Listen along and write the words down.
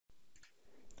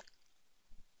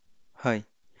Hi,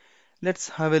 let's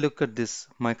have a look at this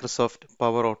Microsoft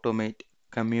Power Automate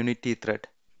community thread.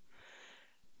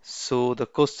 So the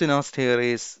question asked here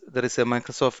is there is a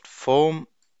Microsoft form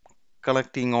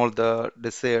collecting all the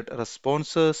desired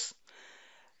responses.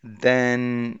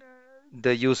 Then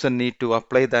the user need to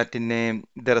apply that in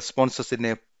the responses in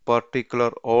a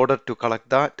particular order to collect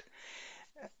that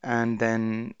and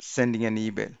then sending an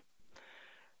email.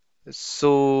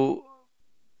 So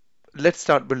let's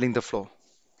start building the flow.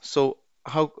 So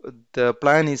how the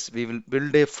plan is we will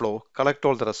build a flow, collect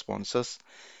all the responses.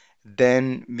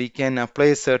 Then we can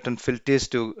apply certain filters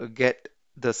to get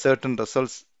the certain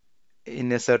results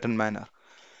in a certain manner.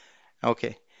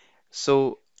 Okay,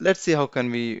 so let's see how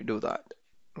can we do that.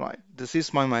 Right, this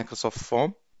is my Microsoft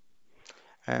form,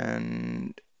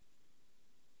 and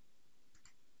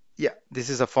yeah,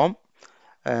 this is a form.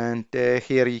 And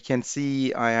here you can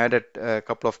see I added a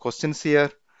couple of questions here.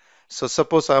 So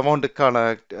suppose I want to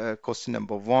collect question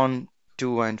number 1,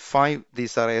 2, and 5.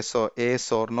 These are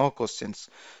yes or no questions.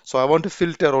 So I want to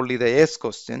filter only the yes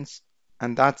questions,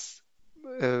 and that's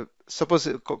suppose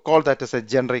call that as a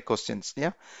generic questions.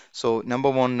 Yeah. So number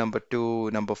 1, number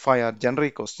 2, number 5 are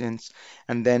generic questions,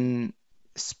 and then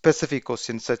specific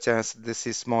questions such as this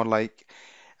is more like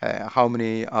how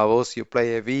many hours you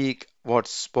play a week, what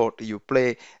sport you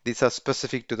play. These are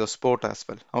specific to the sport as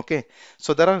well. Okay,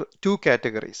 so there are two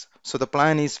categories. So the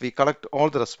plan is we collect all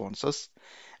the responses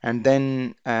and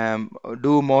then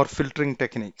do more filtering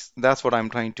techniques. That's what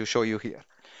I'm trying to show you here.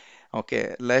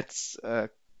 Okay, let's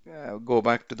go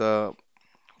back to the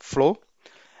flow.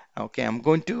 Okay, I'm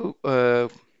going to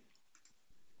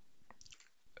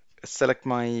select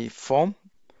my form.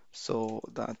 So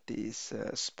that is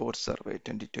Sports Survey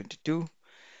 2022.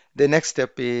 The next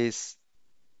step is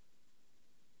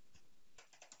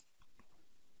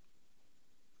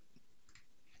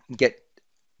get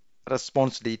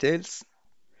response details.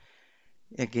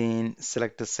 Again,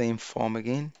 select the same form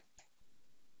again,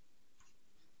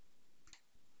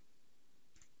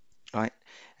 right?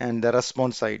 And the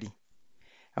response ID.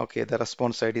 Okay, the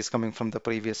response ID is coming from the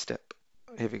previous step.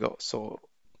 Here we go. So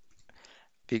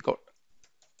we got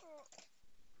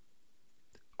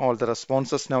all the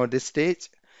responses now at this stage.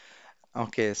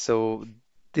 Okay, so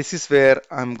this is where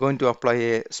I'm going to apply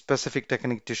a specific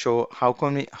technique to show how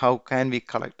can we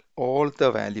collect all the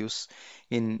values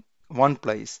in one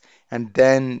place, and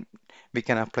then we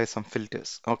can apply some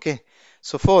filters. Okay,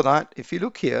 so for that, if you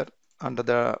look here under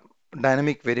the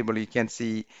dynamic variable, you can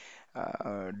see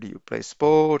do you play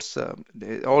sports?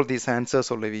 All these answers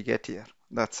only we get here.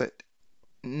 That's it,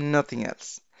 nothing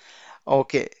else.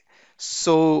 Okay,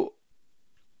 so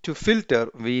to filter,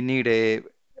 we need an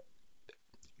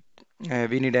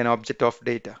object of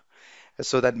data.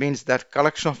 So that means that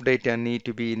collection of data need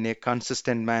to be in a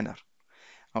consistent manner.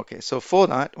 Okay, so for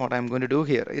that, what I'm going to do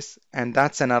here is, and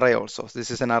that's an array also. This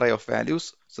is an array of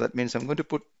values. So that means I'm going to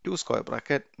put two square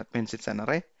bracket. That means it's an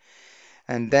array.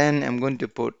 And then I'm going to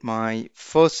put my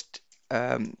first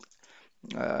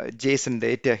JSON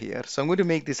data here. So I'm going to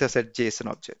make this as a JSON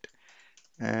object.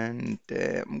 And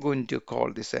I'm going to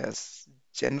call this as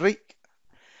generic.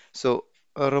 So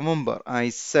remember, I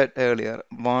said earlier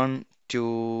 1,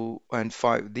 2, and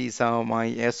 5. These are my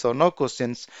yes or no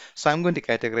questions. So I'm going to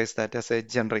categorize that as a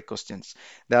generic questions.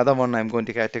 The other one I'm going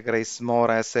to categorize more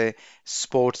as a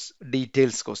sports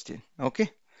details question.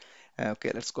 Okay.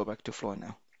 Okay, let's go back to flow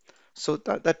now. So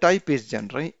the type is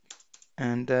generic,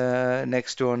 and the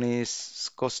next one is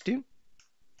question.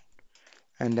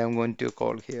 And I'm going to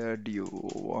call here, do you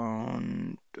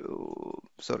want to,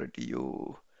 sorry, do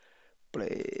you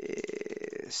play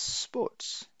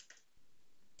sports?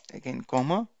 Again,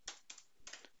 comma,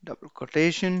 double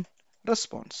quotation,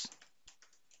 response.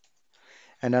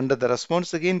 And under the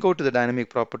response, again, go to the dynamic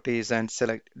properties and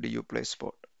select, do you play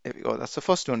sport? There we go. That's the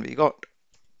first one we got.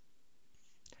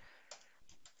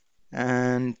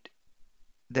 And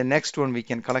the next one we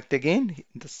can collect again,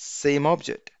 the same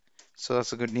object. So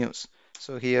that's a good news.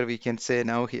 So here we can say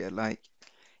now here, like,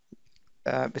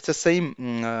 it's the same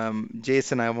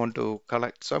JSON I want to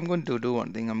collect. So I'm going to do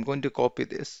one thing. I'm going to copy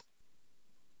this.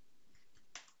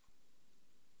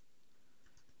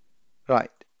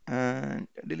 Right. And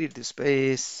delete the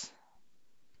space.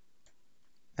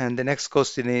 And the next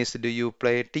question is, do you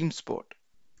play team sport?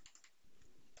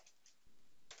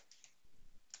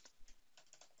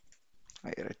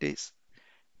 Here it is.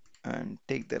 And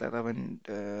take the relevant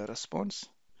response.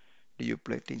 Do you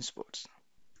play team sports?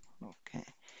 Okay.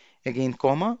 Again,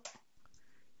 comma.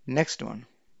 Next one.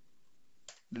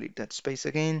 Delete that space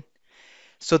again.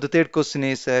 So the third question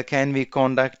is, can we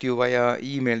contact you via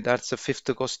email? That's the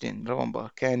fifth question. Remember,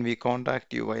 can we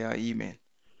contact you via email?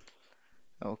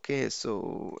 Okay,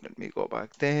 so let me go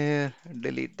back there,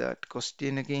 delete that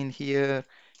question again here,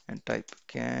 and type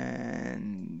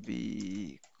can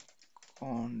we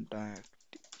contact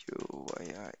you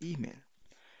via email,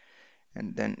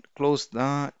 and then close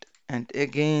that, and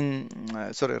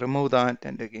again, sorry, remove that,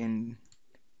 and again,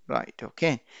 right,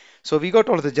 okay. So we got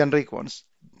all the generic ones.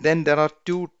 Then there are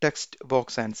two text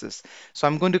box answers. So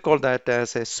I'm going to call that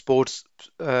as a sports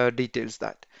details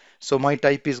that. So my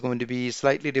type is going to be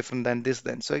slightly different than this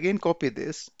then. So again, copy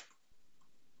this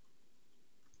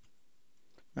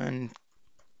and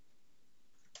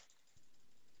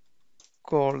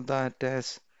call that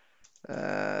as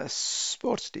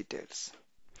sports details.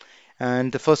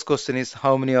 And the first question is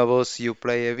how many hours you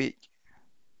play a week.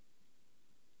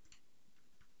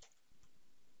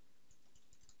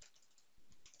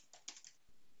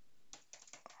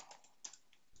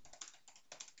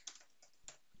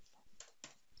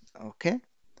 Okay.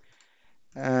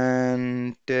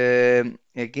 And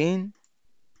again,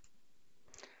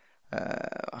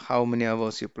 how many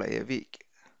hours you play a week.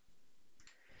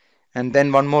 And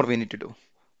then one more we need to do.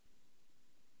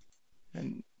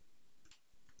 And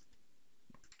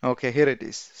okay, here it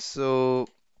is. So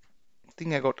I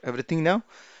think I got everything now.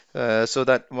 So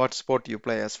that what sport you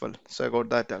play as well. So I got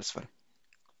that as well.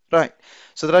 Right.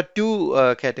 So there are two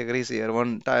categories here.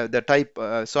 One the type.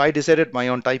 So I decided my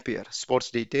own type here,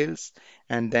 sports details,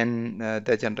 and then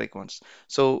the generic ones.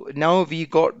 So now we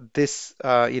got this.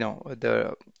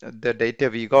 The data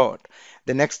we got.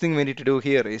 The next thing we need to do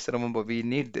here is remember we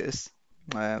need this.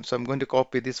 So I'm going to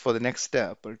copy this for the next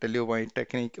step. I'll tell you my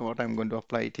technique. What I'm going to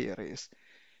apply it here is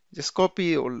just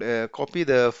copy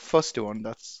the first one.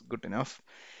 That's good enough.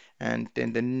 And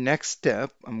in the next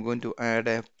step, I'm going to add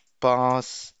a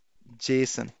pass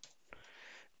JSON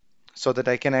so that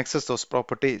I can access those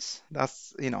properties. And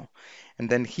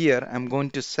then here I'm going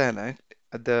to select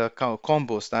the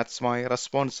combos. That's my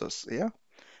responses. Yeah.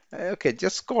 Okay,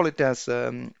 just call it as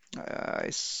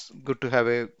it's good to have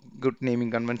a good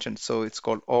naming convention. So it's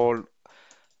called all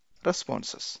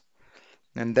responses.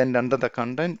 And then under the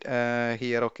content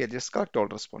here, okay, just collect all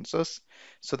responses.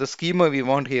 So the schema we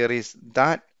want here is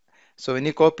that. So when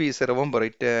you copy, so remember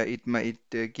it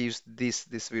gives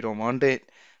this we don't want it.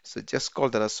 So just call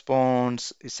the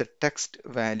response. It's a text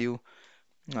value.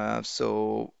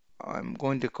 So I'm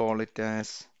going to call it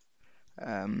as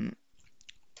um,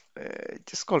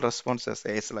 just call response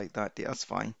as like that. Yeah, that's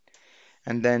fine.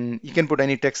 And then you can put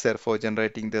any text there for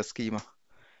generating the schema.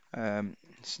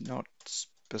 It's not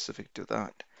specific to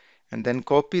that. And then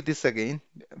copy this again.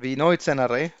 We know it's an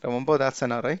array. Remember that's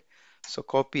an array. So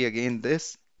copy again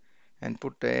this and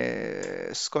put a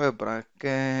square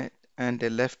bracket and a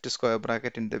left square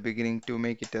bracket in the beginning to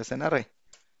make it as an array.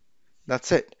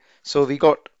 That's it. So we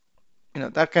got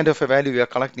that kind of a value we are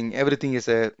collecting. Everything is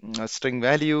a string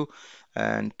value,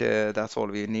 and that's all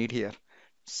we need here.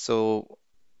 So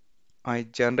I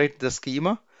generate the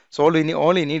schema. So all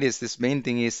we need is this main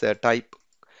thing is type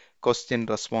question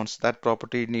response. That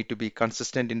property need to be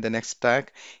consistent in the next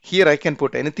tag. Here I can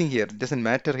put anything here. It doesn't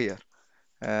matter here.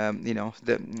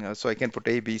 So I can put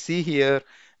A, B, C here.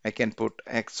 I can put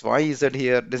X, Y, Z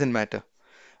here. Doesn't matter.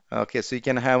 Okay, so you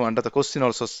can have under the question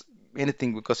also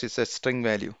anything because it's a string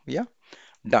value. Yeah,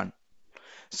 done.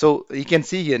 So you can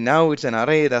see here now it's an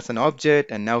array, that's an object,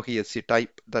 and now here see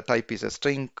type. The type is a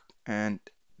string, and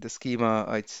the schema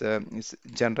is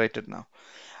generated now.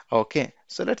 Okay,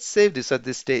 so let's save this at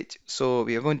this stage. So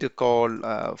we are going to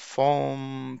call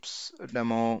forms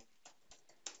demo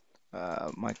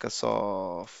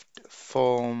Microsoft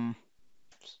form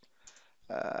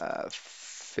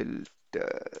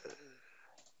filter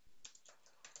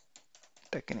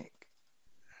technique.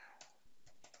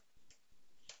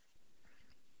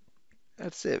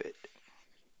 Let's save it.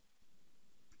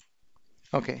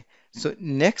 Okay, so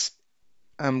next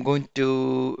I'm going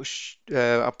to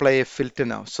apply a filter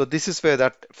now. So this is where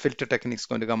that filter technique is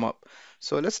going to come up.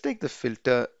 So let's take the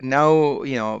filter. Now,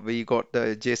 we got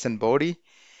the JSON body.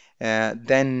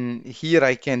 Then here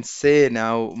I can say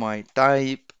now my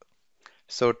type.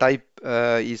 So type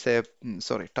is a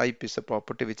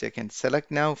property which I can select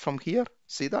now from here.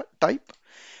 See that type?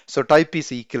 So type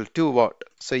is equal to what?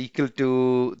 So equal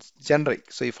to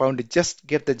generic. So if I want to just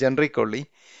get the generic only,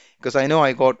 because I know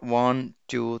I got 1,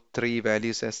 2, 3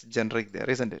 values as generic there,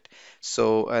 isn't it?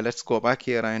 So let's go back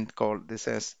here and call this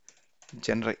as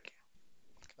generic.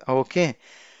 Okay.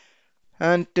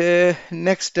 And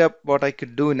next step, what I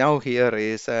could do now here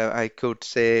is I could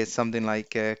say something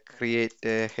like create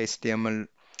a HTML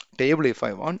table if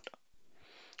I want.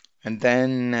 And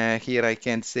then here I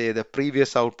can say the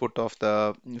previous output of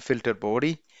the filter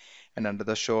body. And under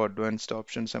the show advanced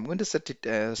options, I'm going to set it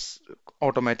as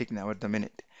automatic now at the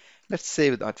minute. Let's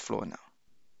save that flow now.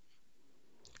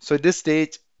 So at this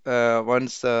stage,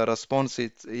 once the response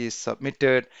is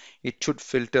submitted, it should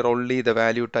filter only the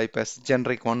value type as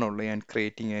generic one only and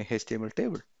creating a HTML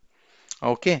table.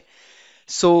 Okay,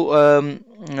 so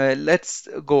let's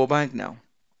go back now.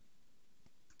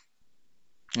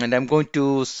 And I'm going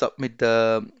to submit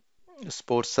the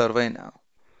sports survey now.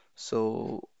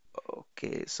 So,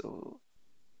 okay, so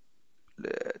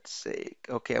let's say,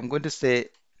 okay, I'm going to say,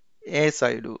 yes,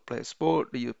 I do play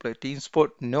sport. Do you play team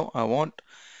sport? No, I won't.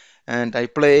 And I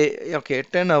play, okay,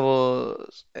 10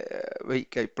 hours a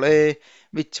week I play.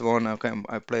 Which one? Okay,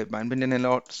 I play badminton a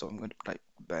lot, so I'm going to type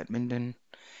badminton.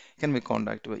 Can we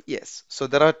contact? Yes. So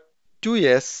there are two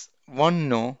yes, one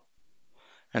no,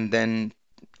 and then,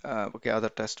 okay, other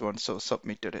test one. So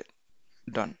submitted it.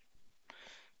 Done.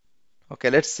 Okay,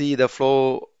 let's see the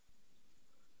flow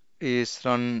is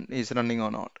running or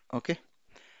not. Okay,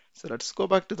 so let's go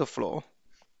back to the flow.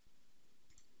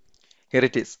 Here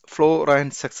it is. Flow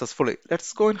ran successfully.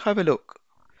 Let's go and have a look.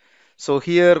 So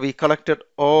here we collected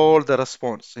all the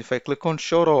response. If I click on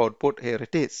show raw output, here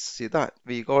it is. See that?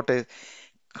 We got a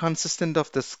consistent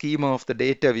of the schema of the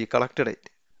data we collected it.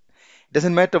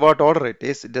 Doesn't matter what order it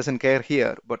is, it doesn't care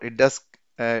here, but it does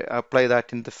apply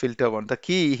that in the filter one. The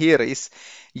key here is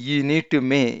you need to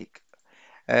make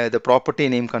the property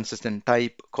name consistent,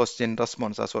 type, question,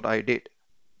 response. That's what I did.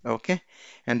 Okay,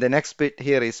 and the next bit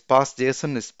here is pass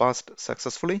JSON is passed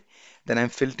successfully. Then I'm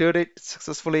filtered it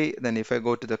successfully. Then if I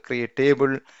go to the create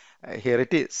table, here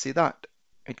it is. See that?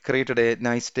 It created a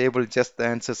nice table, just the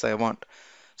answers I want.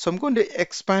 So I'm going to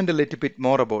expand a little bit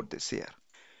more about this here.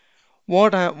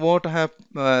 What I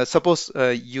have, suppose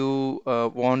you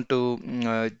want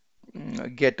to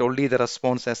get only the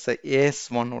response as a yes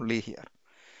one only here.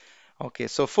 Okay,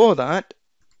 so for that,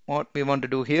 what we want to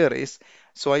do here is,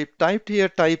 so I typed here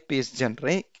type is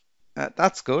generic.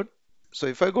 That's good. So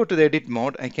if I go to the edit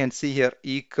mode, I can see here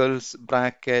equals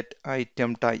bracket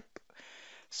item type.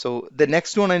 So the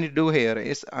next one I need to do here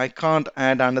is I can't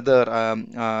add another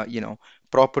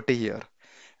property here.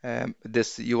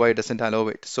 This UI doesn't allow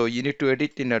it. So you need to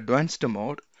edit in advanced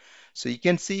mode. So you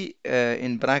can see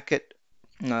in bracket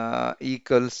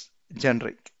equals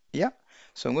generic. Yeah.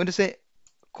 So I'm going to say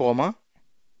comma.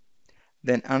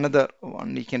 Then another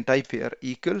one you can type here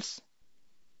equals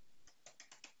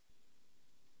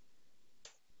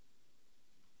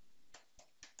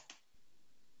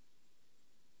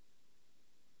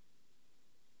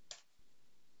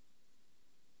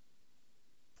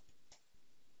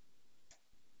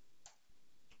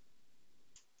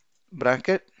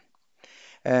bracket,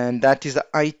 and that is the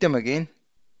item again.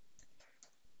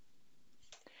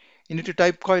 You need to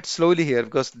type quite slowly here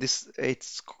because this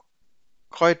it's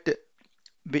quite a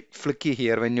bit flicky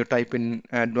here when you type in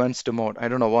advanced mode. I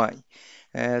don't know why.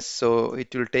 So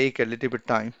it will take a little bit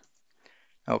time.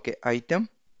 Okay, item,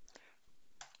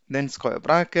 then square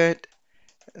bracket.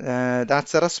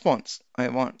 That's a response I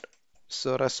want.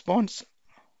 So response,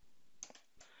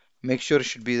 make sure it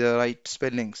should be the right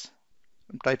spellings.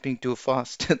 I'm typing too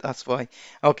fast. That's why.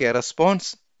 Okay,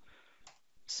 response,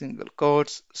 single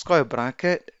quotes, square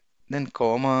bracket, then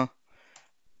comma,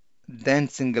 then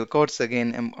single quotes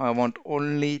again. I want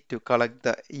only to collect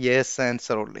the yes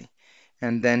answer only,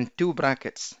 and then two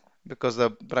brackets because the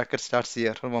bracket starts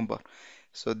here, remember.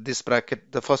 So this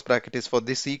bracket, the first bracket is for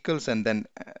this equals, and then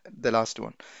the last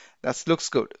one. That looks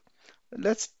good.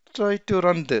 Let's try to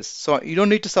run this. So you don't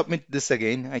need to submit this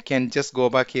again. I can just go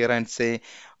back here and say,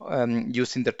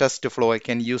 using the test flow, I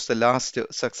can use the last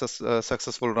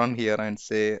successful run here and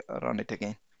say run it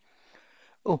again.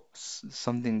 Oh,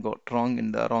 something got wrong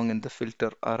in the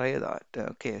filter array that.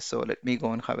 Okay, so let me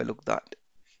go and have a look at that.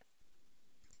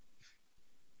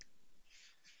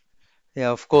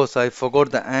 Yeah, of course, I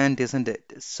forgot the and, isn't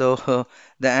it? So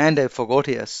the and I forgot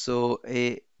here. So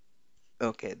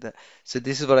okay, so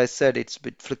this is what I said. It's a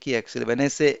bit flicky actually. When I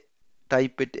say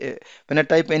type it, when I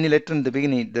type any letter in the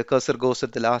beginning, the cursor goes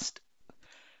at the last,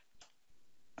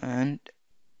 and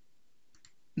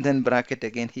then bracket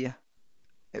again here.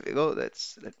 There we go.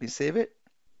 Let me save it.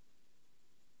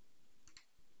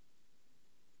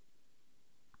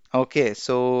 Okay,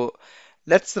 so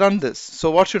let's run this.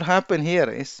 So what should happen here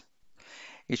is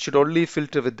it should only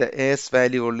filter with the AS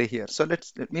value only here. So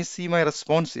let me see my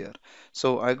response here.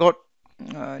 So I got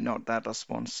not that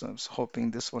response. I was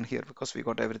hoping this one here because we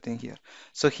got everything here.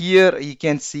 So here you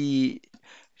can see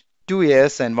two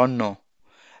yes and one no.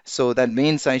 So that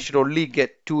means I should only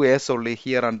get two yes only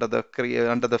here under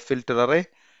the filter array.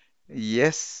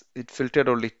 Yes, it filtered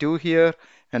only two here,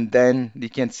 and then you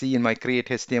can see in my create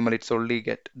HTML it's only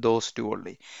get those two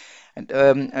only. And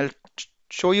I'll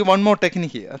show you one more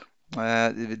technique here.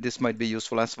 This might be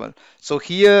useful as well. So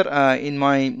here in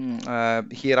my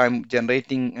here I'm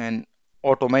generating an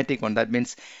automatic one. That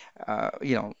means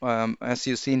as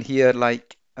you've seen here,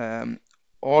 like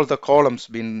all the columns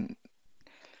been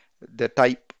the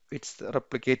type it's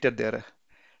replicated there.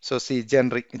 So see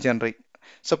generic.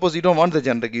 Suppose you don't want the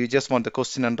generic, you just want the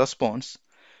question and response.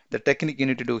 The technique you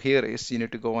need to do here is you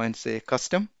need to go and say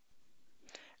custom,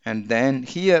 and then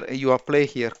here you apply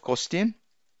here question.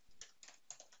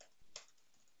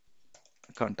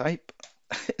 I can't type.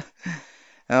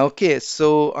 Okay,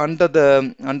 so under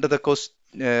the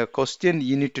question,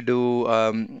 you need to do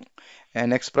an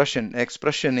expression.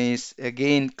 Expression is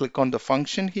again click on the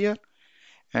function here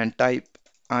and type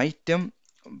item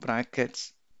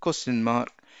brackets question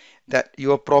mark, that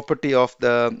your property of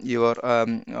the your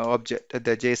object,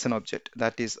 the JSON object,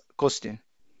 that is question.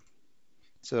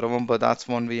 So remember that's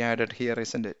one we added here,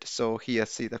 isn't it? So here,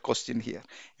 see the question here,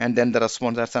 and then the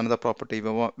response. That's another property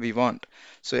we want.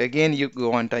 So again, you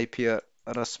go and type here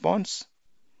response,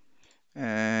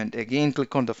 and again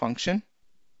click on the function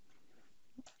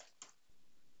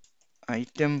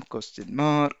item question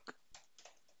mark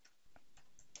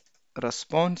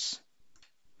response.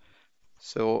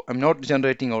 So I'm not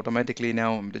generating automatically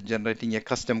now, I'm generating a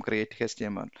custom create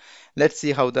HTML. Let's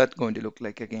see how that's going to look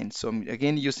like again. So I'm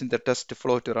again using the test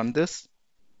flow to run this.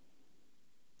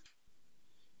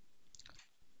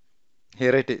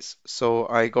 Here it is. So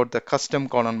I got the custom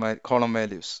column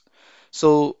values.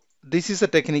 So this is a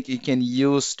technique you can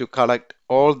use to collect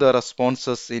all the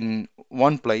responses in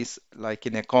one place, like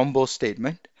in a combo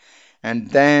statement,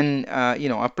 and then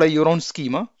apply your own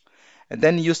schema, and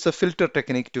then use the filter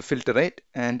technique to filter it.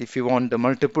 And if you want the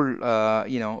multiple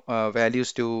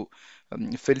values to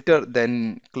filter,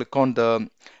 then click on the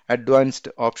advanced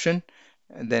option,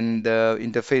 and then the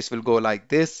interface will go like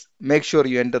this. Make sure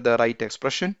you enter the right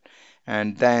expression,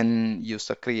 and then use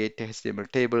the create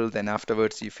HTML table. Then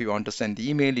afterwards, if you want to send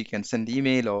email, you can send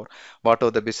email, or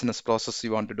whatever the business process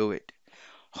you want to do it.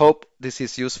 Hope this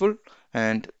is useful,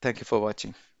 and thank you for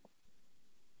watching.